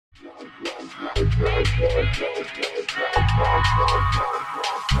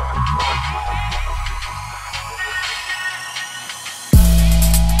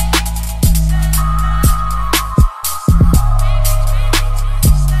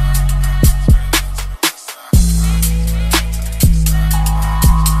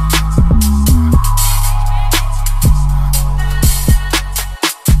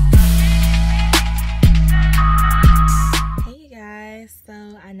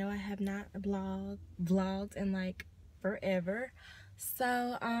Vlogged in like forever.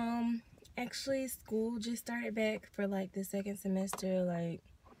 So actually school just started back for like the second semester, like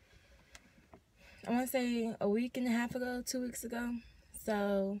I want to say a week and a half ago, 2 weeks ago.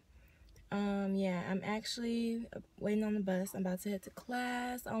 So yeah, I'm actually waiting on the bus. I'm about to head to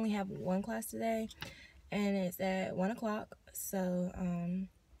class. I only have one class today and it's at 1 o'clock. So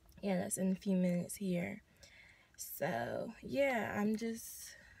yeah, that's in a few minutes here. So yeah,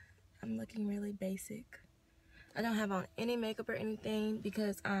 I'm looking really basic. I don't have on any makeup or anything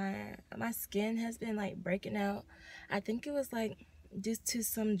because my skin has been like breaking out. I think it was like due to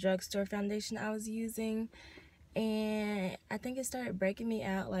some drugstore foundation I was using, and I think it started breaking me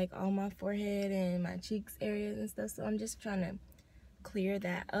out like on my forehead and my cheeks areas and stuff. So I'm just trying to clear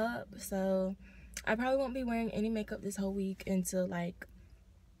that up. So I probably won't be wearing any makeup this whole week until like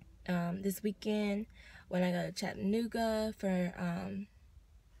this weekend when I go to Chattanooga for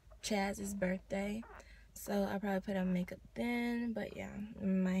Chaz's birthday. So I'll probably put on makeup then. But yeah,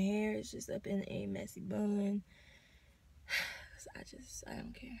 my hair is just up in a messy bun. I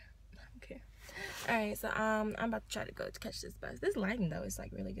don't care. Alright, so I'm about to try to go to catch this bus. This lighting though is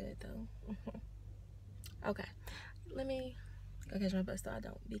like really good though. Okay, let me go catch my bus so I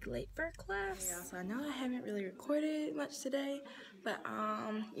don't be late for class. Yeah, so I know I haven't really recorded much today, but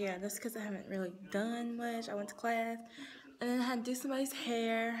yeah, that's because I haven't really done much. I went to class and then I had to do somebody's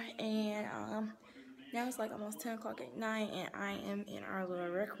hair, and now it's like almost 10 o'clock at night and I am in our little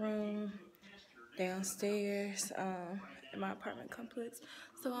rec room downstairs in my apartment complex.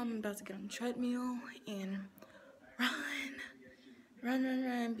 So I'm about to get on the treadmill and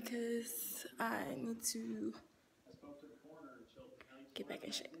run because I need to get back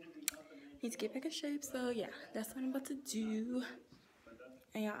in shape. So yeah, that's what I'm about to do.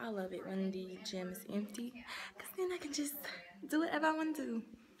 And y'all, I love it when the gym is empty because then I can just do whatever I want to do.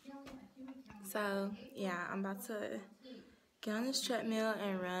 So yeah, I'm about to get on this treadmill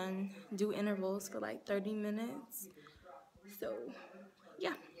and do intervals for like 30 minutes. So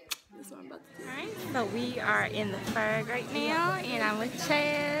yeah, that's what I'm about to do. Alright, so we are in the Ferg right now and I'm with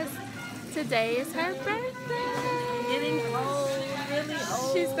Chaz. Today is her birthday. Getting old, really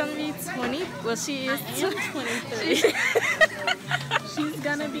old. She's gonna be 20. Well, she is. I am 23. She's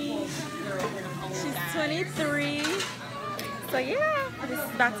 23. So yeah, this is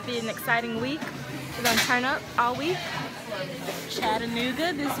about to be an exciting week. We're gonna turn up all week.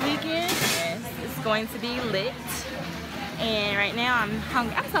 Chattanooga this weekend. Yes, it's going to be lit. And right now I'm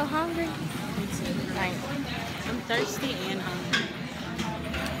hungry. I'm so hungry. Me too. Like, I'm thirsty and hungry.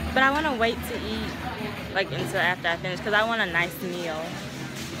 but I want to wait to eat like until after I finish because I want a nice meal.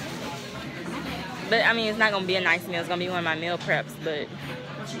 But I mean, it's not gonna be a nice meal. It's gonna be one of my meal preps. But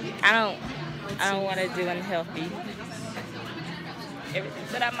I don't want to do unhealthy. Everything.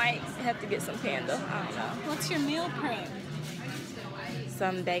 But I might have to get some Panda. I don't know. What's your meal prep?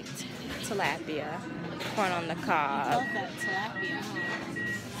 Some baked tilapia, corn on the I cob. love that tilapia.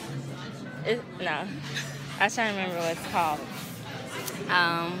 No, I was trying to remember what it's called.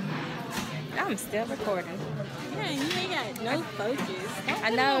 I'm still recording. Yeah, you ain't got no focus. I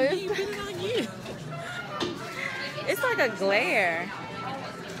know. Put it on you. It's like a glare.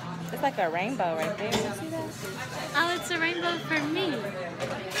 It's like a rainbow right there. You see that? Oh, it's a rainbow for me.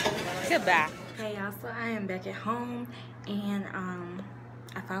 Goodbye. Hey y'all, so I am back at home and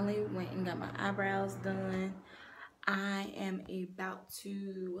I finally went and got my eyebrows done. I am about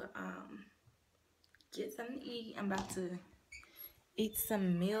to get something to eat. I'm about to eat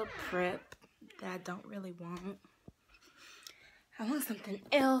some meal prep that I don't really want. I want something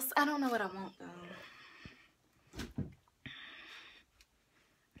else. I don't know what I want though.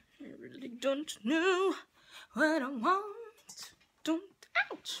 I really don't know what I want.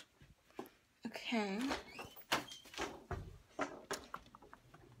 Ouch. Okay.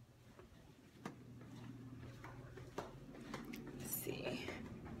 Let's see.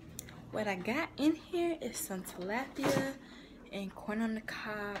 What I got in here is some tilapia and corn on the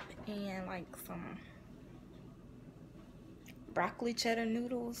cob and like some broccoli cheddar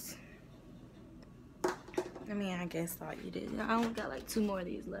noodles. I mean, I guess I'll eat it. I only got like 2 more of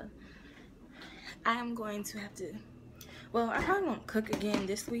these left. I am going to have to, well, I probably won't cook again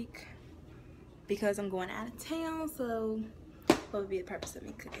this week because I'm going out of town. So what would be the purpose of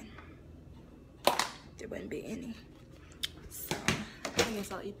me cooking? There wouldn't be any. So I guess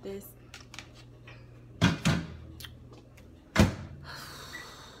I'll eat this.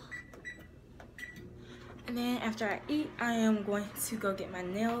 And then after I eat, I am going to go get my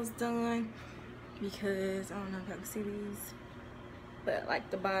nails done because I don't know if y'all can see these, but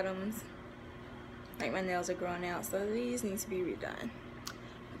like the bottoms, like my nails are growing out, so these need to be redone.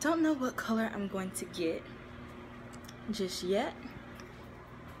 I don't know what color I'm going to get just yet.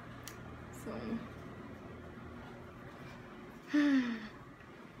 So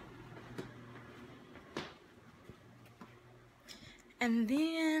and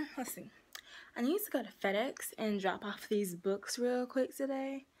then let's see. I need to go to FedEx and drop off these books real quick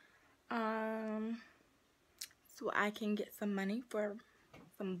today. So I can get some money for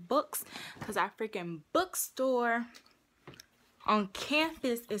some books, because our freaking bookstore on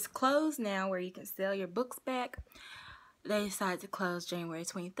campus is closed now, where you can sell your books back. They decided to close January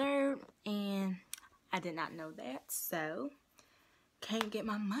 23rd, and I did not know that, so can't get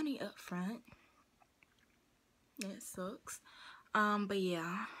my money up front. It sucks. But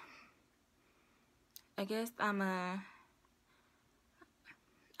yeah, I guess I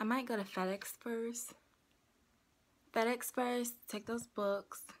might go to FedEx first. Take those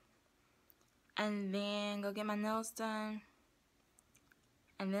books, and then go get my nails done.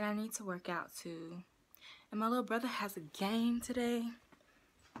 And then I need to work out too. And my little brother has a game today.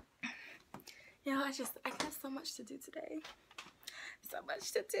 You know, I got so much to do today. So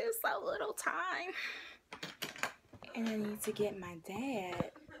much to do, so little time. And I need to get my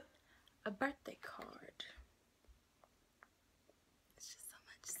dad a birthday card. It's just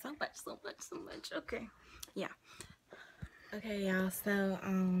so much. Okay, yeah. Okay, y'all. So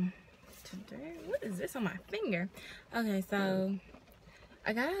today, what is this on my finger? Okay, so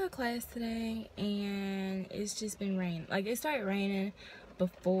I got out of class today, and it's just been raining. Like, it started raining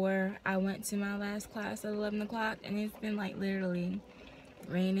before I went to my last class at 11 o'clock, and it's been like literally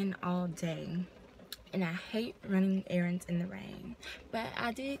raining all day. And I hate running errands in the rain. But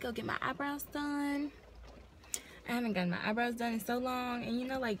I did go get my eyebrows done. I haven't gotten my eyebrows done in so long. And you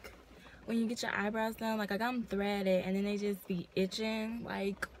know, like, when you get your eyebrows done, like, I got them threaded and then they just be itching,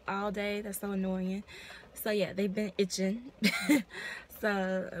 like, all day. That's so annoying. So, yeah, they've been itching.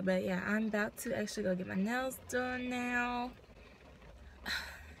 So, but yeah, I'm about to actually go get my nails done now.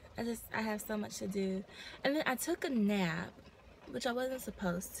 I have so much to do. And then I took a nap, which I wasn't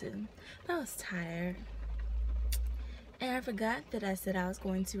supposed to, but I was tired. And I forgot that I said I was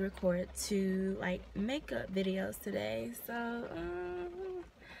going to record 2 like makeup videos today, so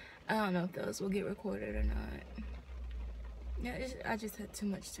I don't know if those will get recorded or not. Yeah, I just had too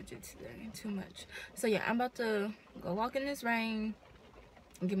much to do today, too much. So yeah, I'm about to go walk in this rain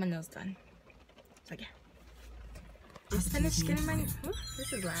and get my nails done. So yeah, just finished getting my, ooh,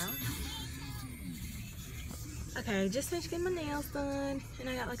 this is loud. Okay, just finished getting my nails done, and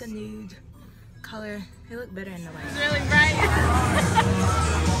I got like a nude color. They look better in the light. It's really bright.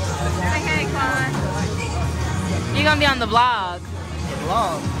 Okay, Quan. You're gonna be on the vlog. The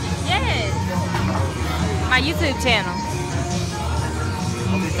vlog? Yes. My YouTube channel.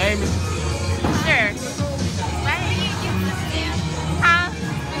 Gonna be famous? Sure. Huh?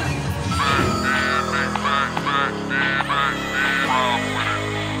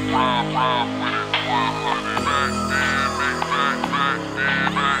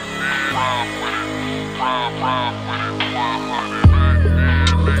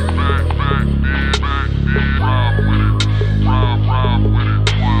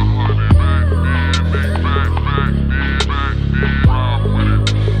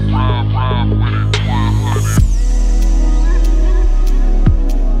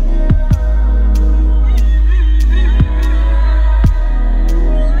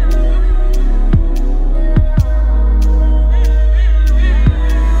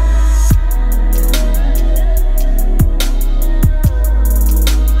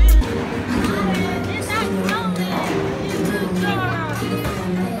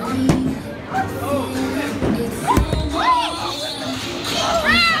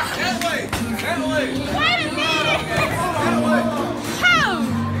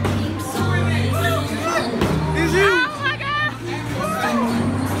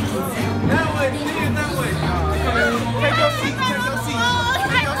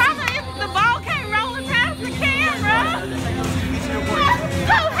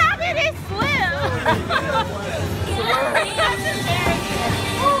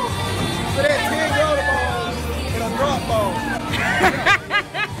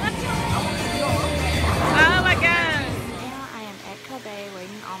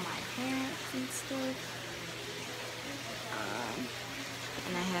 my parents and stuff.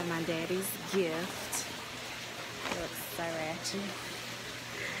 And I have my daddy's gift. It looks so ratchet.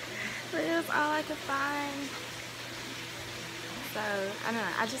 But it was all I could find. So, I don't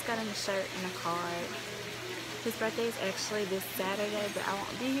know, I just got him a shirt and a card. His birthday is actually this Saturday, but I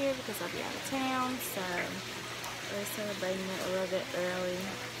won't be here because I'll be out of town, so we're celebrating it a little bit early.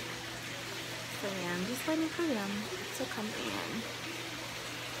 So yeah, I'm just waiting for them to come in.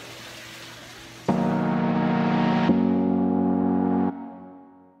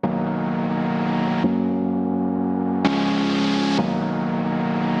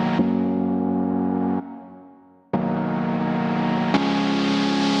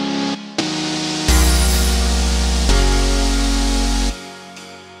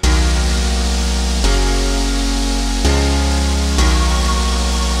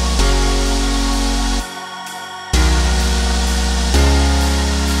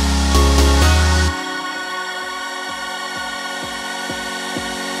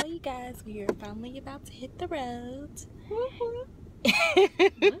 We are finally about to hit the road.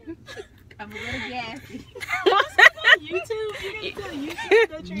 I'm a little gassy. YouTube?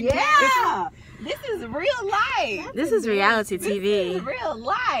 Yeah! This is real life. This is reality TV. This is real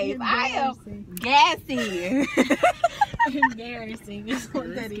life. I am gassy. Embarrassing is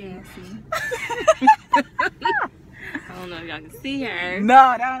what that is. I don't know if y'all can see her.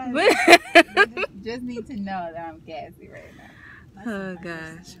 No, just need to know that I'm gassy right now. Oh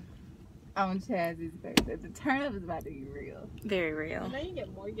gosh. On Chaz's birthday. The turn up is about to be real. Very real. I know you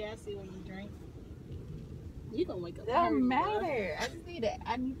get more gassy when you drink. You gonna wake up. It don't matter. I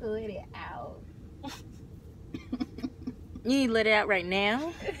need to let it out. You need to let it out right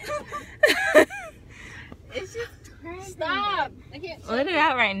now. It's just crazy. Stop! I can't. Let it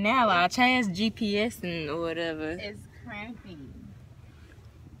out right now. I'll change GPS and whatever. It's cramping.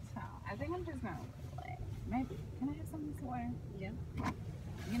 So I think I'm just gonna maybe. Can I have some of this water? Yeah.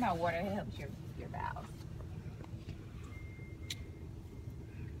 You know, water helps your valves.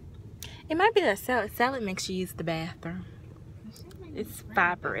 It might be that salad. Salad makes you use the bathroom. It's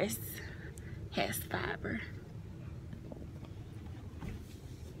fibrous. Has fiber.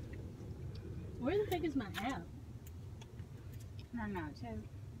 Where the heck is my app? No, Chaz.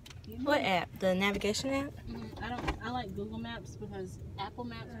 What app? The navigation app? I like Google Maps because Apple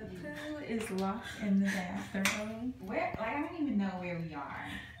Maps. Who is locked in the bathroom? Where? Like, I don't even know where we are.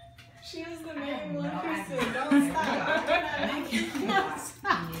 She was the main one who said, "Don't stop." Anything on the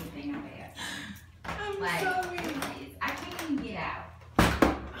bathroom. Like, sorry. I can't even get out.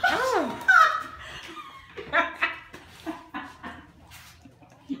 Oh.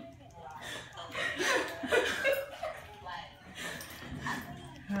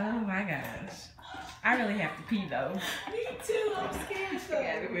 Oh my gosh. I really have to pee though. Me too. I'm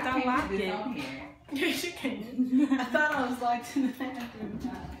scared. Don't lock it. Yes, you can. I thought I was locked in the bathroom.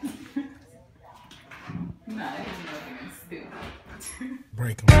 No, it isn't nothing stupid.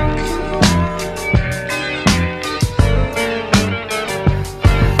 Break them.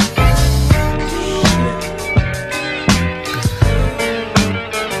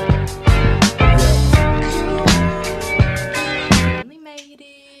 We made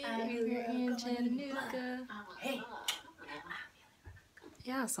it. We're in Chattanooga. Hey.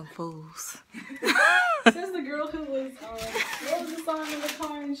 Y'all some fools. Says the girl who was, what was the song in the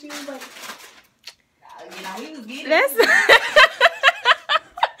car and she was like, You know, we was getting That's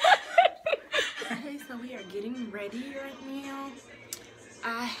Okay, so we are getting ready right now.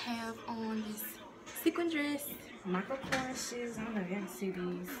 I have on this sequin dress, micro corn shoes. I don't know if y'all can see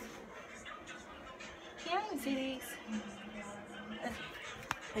these. Yeah, I can see these.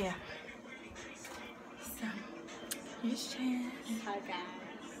 But yeah. So, here's Chaz. hi guys.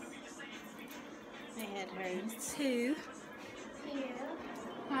 I had hers. Two.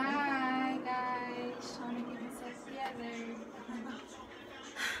 Hi guys, trying to get myself together.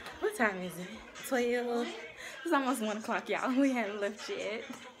 What time is it? 12. It's almost 1 o'clock, y'all. We haven't left yet.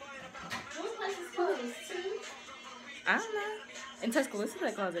 What place is closed? 2? I don't know. In Tuscaloosa,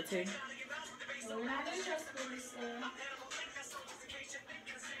 they close at 2. Well, we're not in Tuscaloosa.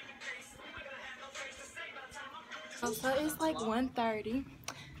 So it's like 1:30.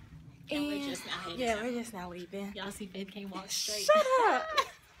 And we're just now heading yeah, out. we're just now leaving. Y'all see Faith can't walk straight. Shut up.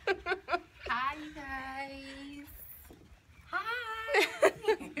 Hi you guys. Hi.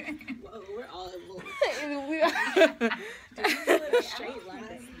 Whoa, we're all in little straight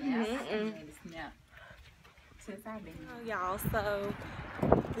lines. Mm-mm. Since I've been Oh, y'all, so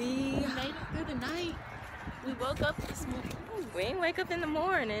we We made it through the night. We woke up this morning. we didn't wake up in the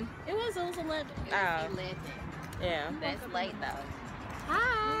morning. It was 11. Oh. 11. Yeah. That's late though.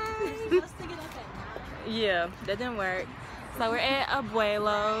 Hi. Supposed to get up at 9. Yeah, that didn't work. So we're at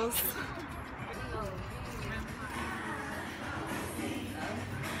Abuelo's.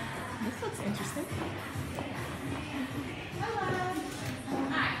 This looks interesting.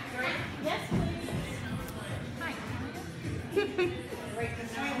 Yes, please.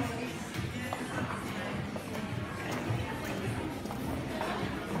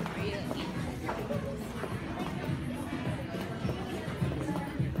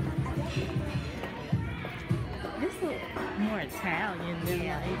 This looks more Italian than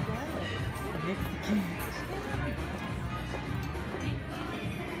like Mexican.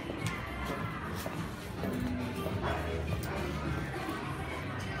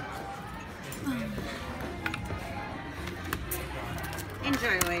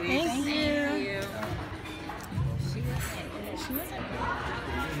 Enjoy, ladies. Thank you. She was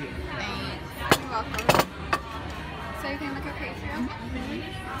You're welcome. So you can look at Patreon?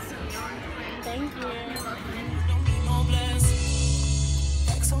 Thank you. Don't need no bless.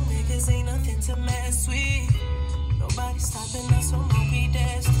 Facts on niggas ain't nothing to mess with. Nobody stopping us, so no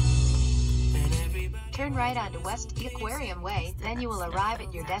predestined. And everybody Turn right onto West the Aquarium Way, then you will arrive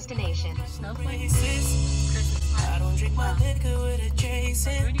at your destination. places. I don't drink my liquor with a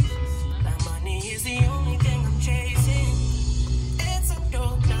chasing. Now money is the only thing I'm chasing. And some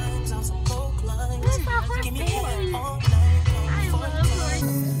dope lines on some coke lines. Give me head all night.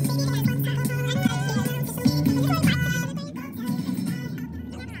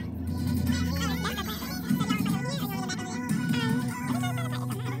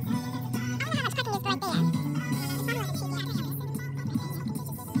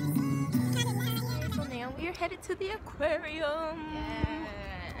 So now we're headed to the aquarium.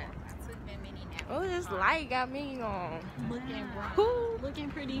 Oh, this light got me on. Looking bronze. Ooh, Looking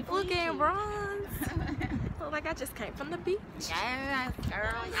pretty. looking bronze. Look like I just came from the beach. Yes,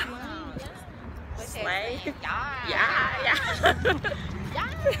 girl. Slay. Yeah. Yeah.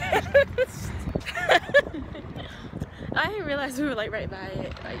 I didn't realize we were like right by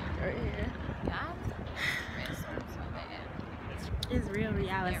it, like right here. It's real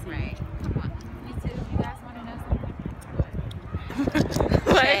reality. Yeah, right. Come on. Me too. You guys want to know something?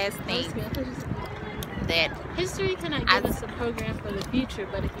 What? Chaz think that History cannot give us a program for the future,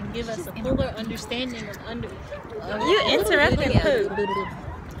 but it can give us a fuller understanding of You interrupting who?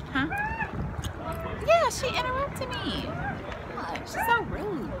 Huh? Yeah, she interrupted me. Look, she's so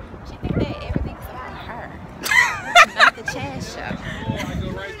rude. She think that everything's about her. Not the Chaz show.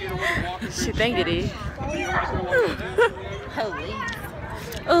 She think it is. Holy.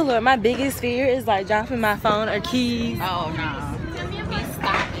 Oh Lord, my biggest fear is like dropping my phone or keys. Oh no. Me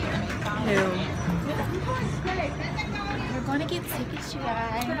stopping. Ew. We're gonna get tickets, you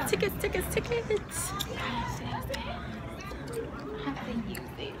guys. Tickets. How do you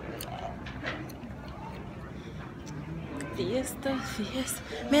say that? Fiesta.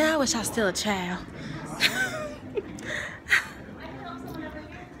 Man, I wish I was still a child.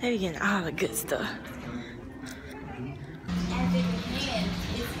 They be getting all the good stuff. As it begins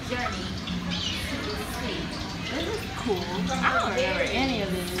its journey to the sea. This is cool. I don't remember any of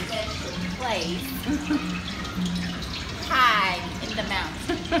this. Special place high in the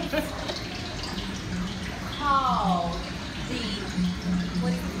mountain called the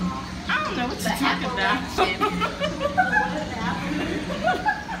what is it called? I don't know what The you're talking about. Appalachian.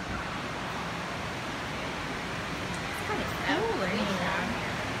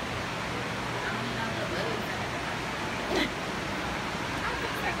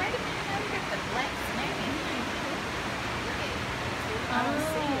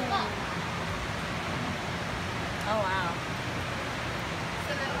 Oh wow.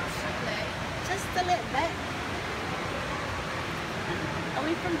 Just a little bit. Are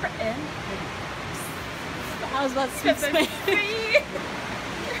we from Britain? I was about to speak Spanish.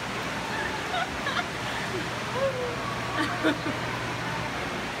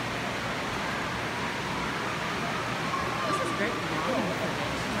 This is great.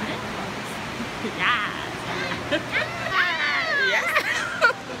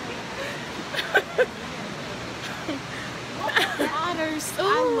 Otters. I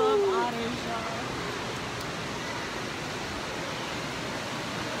love otters, y'all.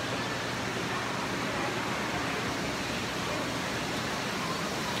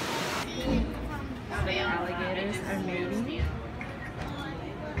 Alligators are mating.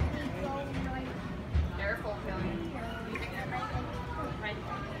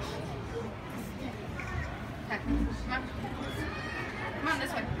 Come on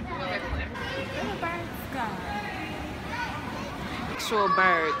this way. Actual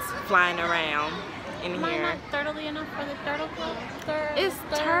birds flying around. in Am I here. not turtley enough for the turtle club? It's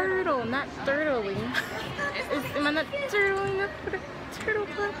turtle, not turtly. Am I not turtle enough for the turtle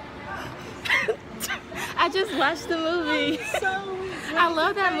club? I just watched the movie. I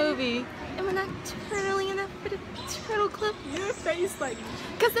love that movie. Am I not turtly enough for the turtle club? Your face like.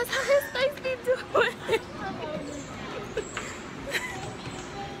 Cause that's how his face be doing.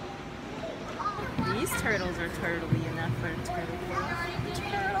 These turtles are turtley enough for a turtle club.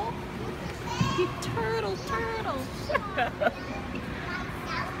 Turtle? You turtle.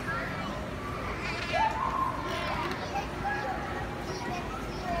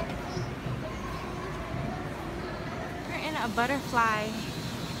 We're in a butterfly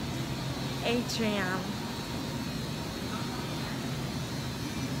atrium.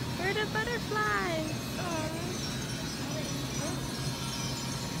 Where are the butterflies?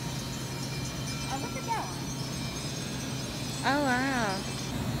 Oh, look at that one. Oh wow.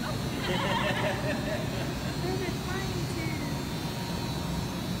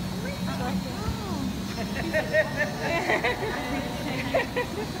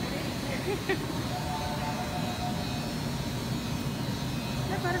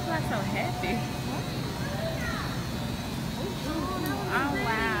 That butterfly's so happy. Oh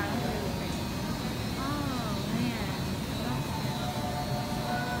wow. Oh man.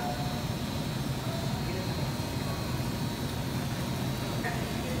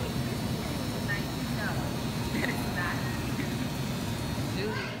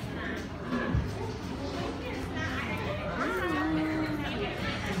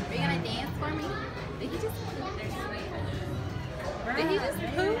 Are you gonna dance for me? Did he just poop? Did he just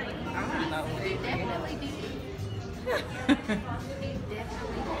poop? I don't know. He definitely did. He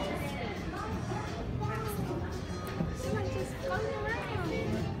definitely did. He was just floating around.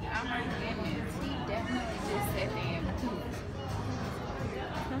 Oh my goodness. He definitely just sat there and pooped.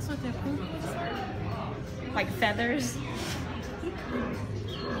 That's what their poop is. Like feathers.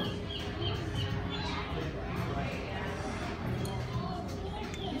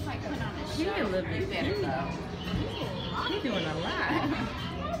 He's like putting on a He show. a little bit You better cute. go. He's doing a lot.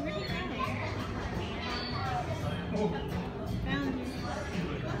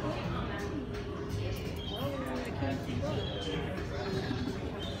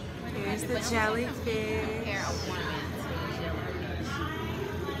 Here's the jellyfish. Compare a woman to a jellyfish.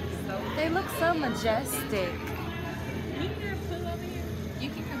 So They look so majestic. you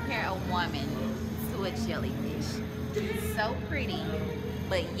can compare a woman to a jellyfish. So pretty,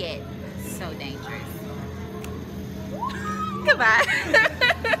 but yet so dangerous. Goodbye.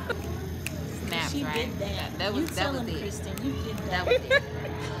 Snaps, She right? did that. That You was tell it. him, Kristen. You did That that. was it.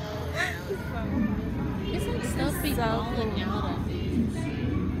 It's like stuff be so falling cool. out of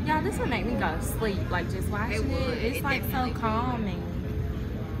it. Y'all, this would make me go to sleep. Like just watching It would. it. It's It like so definitely would. calming.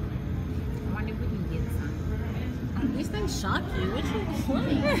 I wonder if we can get some. These things shock you. What you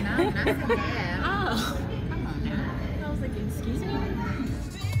doing? No, not to have. Oh. Come on now. I was like, excuse me?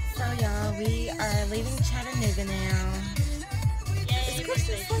 So y'all, we are leaving Chattanooga now. Is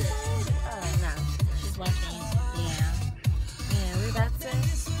Kristen still on? Oh no. She's watching. Yeah. Yeah, we're about to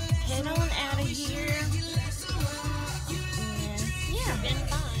head on out of here. And yeah. Been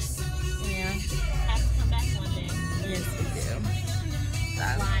fun. Yeah. Have to come back one day. Yes, we do. So,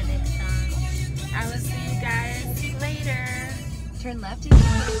 Fly next time. I will see you guys later. Turn left.